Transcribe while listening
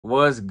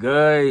What's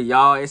good,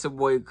 y'all? It's your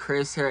boy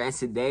Chris here, and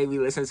today we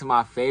listen to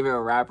my favorite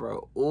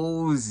rapper,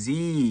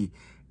 Uzi.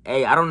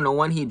 Hey, I don't know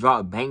when he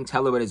dropped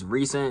Bankteller, but it's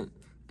recent.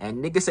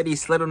 And nigga said he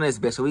slid on this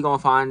bitch, so we gonna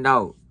find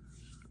out.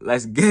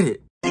 Let's get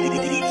it.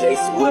 DJ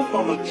Swift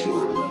on the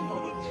truth.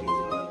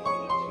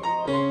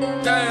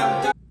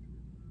 Damn.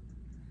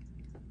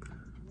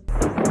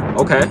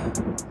 Okay.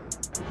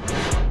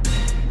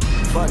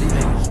 Funny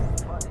niggas.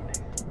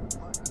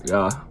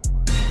 Yeah.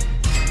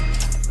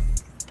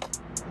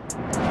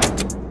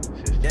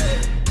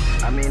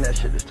 I mean that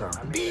shit this time.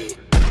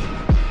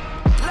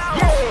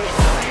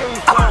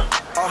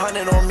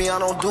 100 on me, I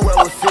don't do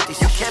well with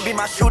 50s. You can't be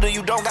my shooter,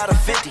 you don't got a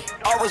 50.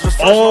 Always was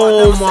first.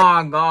 Oh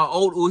my god,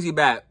 old Uzi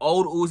back.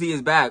 Old Uzi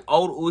is back.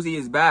 Old Uzi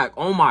is back.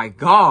 Oh my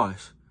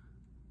gosh.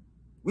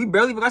 We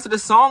barely even got to the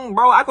song,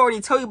 bro. I can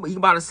already tell you, but you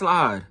about to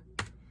slide.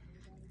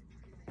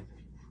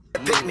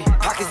 Pick me,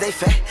 pockets they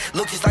fat,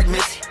 look just like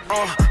Missy.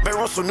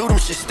 Barrel so new, them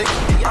shit sticky.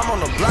 I'm on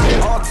the block,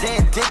 all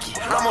 10 dicky.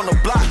 I'm on the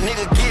block,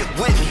 nigga, get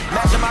with me.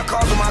 Matching my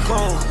cars with my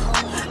clothes.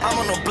 I'm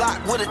on the block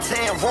with a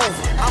tan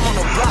Rover. I'm on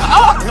the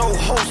block, no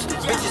host.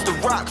 Bitches the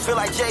rock, feel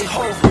like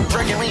J-Hova.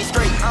 Drinking lean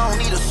straight, I don't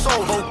need a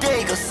soul.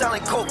 Bodega,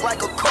 selling coke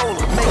like a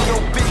cola. Make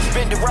your bitch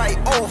bend it right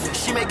over.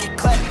 She make it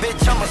clap,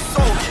 bitch, I'm a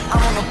soldier.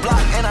 I'm on the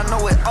block and I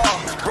know it all.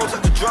 Bro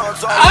took the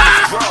drugs, all with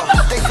the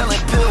drugs. They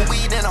selling pill,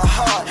 weed, and a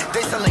heart.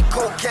 They selling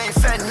cocaine,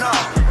 fentanyl.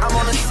 I'm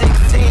on a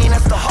 16,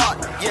 that's the heart.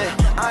 Yeah,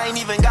 I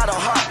ain't even got a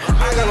heart.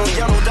 I got those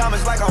yellow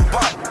diamonds like I'm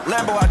Bart.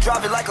 Lambo, I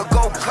drive it like a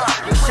go-kart.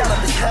 Shout out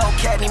this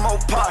Hellcat, Nemo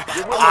Park.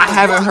 I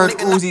haven't heard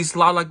Uzi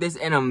slide like this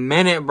in a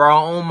minute, bro.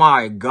 Oh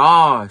my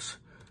gosh.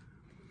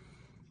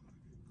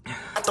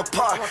 At the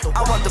park,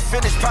 I want the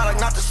finished product,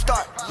 not the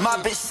start. My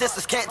bitch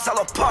sisters can't tell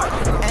apart.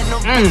 And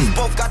them bitches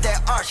both got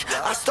that arch.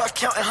 I start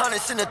counting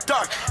hundreds in the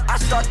dark. I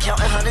start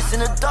counting hundreds in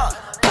the dark.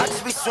 I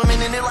just be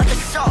swimming in it like a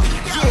shark.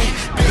 Yeah,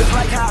 bitch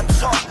like how I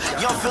talk.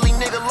 Young Philly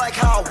nigga like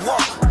how I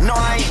walk. No,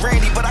 I ain't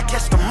Randy, but I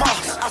catch the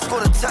moss. I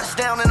scored a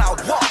touchdown and I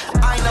walk.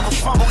 I ain't never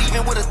fumble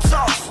even with a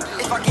toss.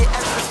 If I get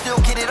extra, still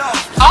get it off.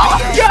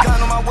 Big ass gun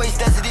on my waist,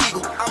 Desert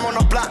Eagle. I'm on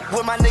the block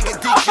with my nigga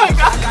DQ.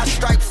 I got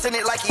stripes in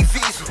it like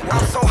Evisu.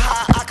 I'm so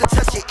high, I could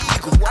touch your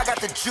eagle. I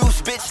got the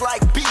juice, bitch,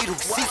 like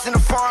Beatles. Seats in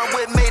the farm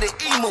with made an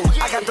emu.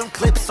 I got them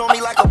clips on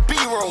me like a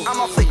B-roll. I'm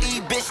off the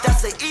E, bitch,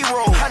 that's an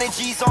E-roll. 100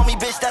 G's on me,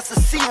 bitch, that's a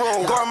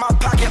C-roll. Go in my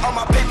pocket, all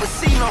my paper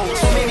C-notes.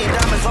 So many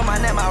diamonds on my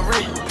neck, my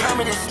ring.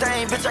 Permanent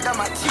stain, bitch, I got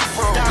my teeth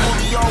froze. Down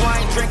Julio, I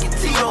ain't drinking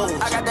Tito's.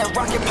 I got that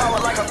rocket power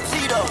like I'm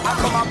Tito. I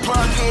call my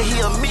plug, yeah, he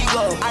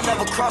amigo. I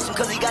never cross him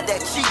cause he got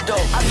that cheat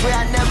though. I swear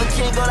I never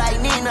can go like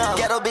Nina.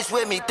 Ghetto bitch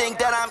with me, think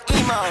that I'm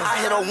emo. I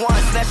hit her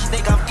once, now she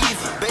think I'm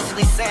evil.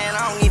 Basically saying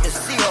I don't even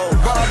see her.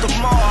 Brought out the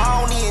mall,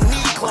 I don't even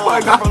need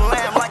clothes. I'm from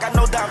Lamb like I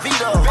know Don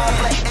Vito. All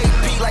black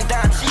AP like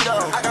Don Cheeto.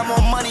 I got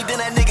more money than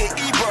that nigga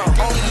Ebro.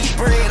 Only eat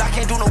bread, I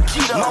can't do no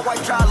keto. My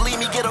wife try to leave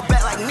me, get her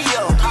back like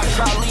Neo. I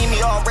try to leave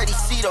me already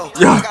see though.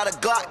 I got a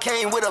Glock,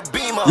 came with a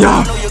Beamer.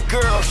 I know your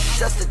girl,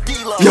 that's the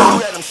dealer. You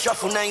let him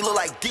shuffle, name look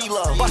like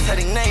D-Lo. Bust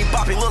heading name,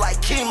 bopping look like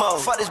chemo.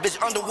 Fuck this bitch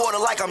underwater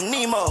like I'm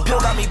Nemo. Pill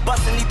got me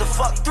bustin', need to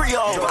fuck 3-0.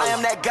 I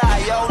am that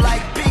guy, yo,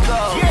 like Pico.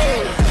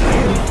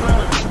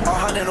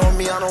 100 on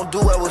me, I don't do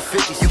well with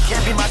 50s. You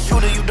can't be my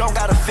shooter, you don't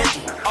got a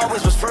 50.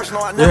 Always was first,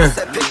 no, I never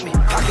said pick me.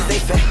 Pockets they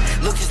fat,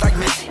 look just like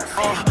Missy.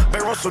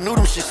 Barrel so new,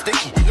 them shit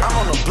sticky. I'm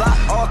on the block,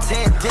 all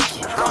 10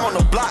 dicky. I'm on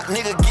the block,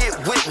 nigga, get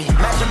with me.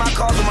 Matching my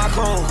cars with my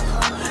clothes.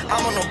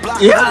 I'm on the block,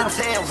 with a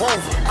tan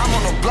Rover. I'm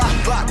on the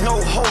block, no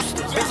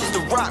holster. Bitches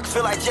the rock,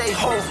 feel like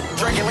J-Hova.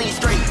 Drinking lean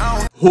straight, I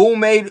don't. Who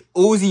made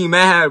Uzi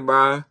mad,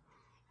 bruh?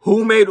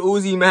 Who made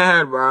Uzi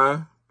mad,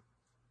 bruh?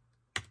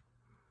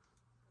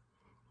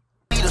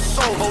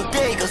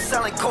 Bodega,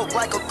 selling coke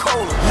like a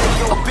cola. Make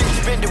your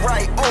bitch bend it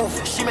right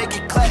over. She make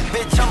it clap,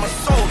 bitch, I'm a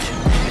soldier.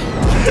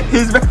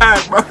 He's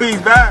back, bro.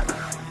 He's back.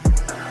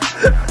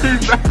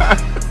 He's back.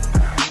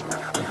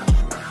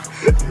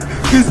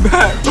 He's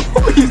back.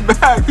 Bro. He's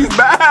back. He's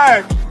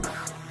back.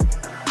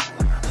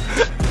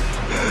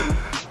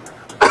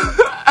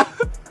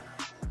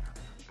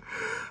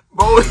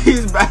 Bro,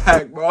 he's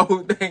back, bro.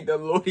 Thank the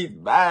Lord he's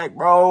back,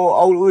 bro.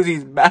 Old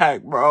Uzi's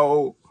back,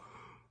 bro.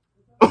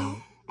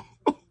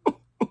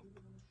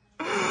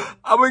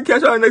 I'm gonna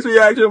catch y'all next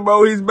reaction,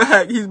 bro. He's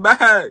back. He's back.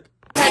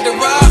 Had to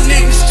rob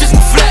niggas just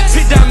to flex.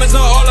 Put diamonds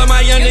on all of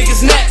my young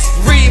niggas' necks.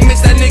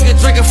 Remix that nigga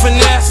drinking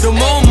finesse. The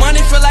more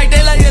money feel like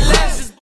they like it less.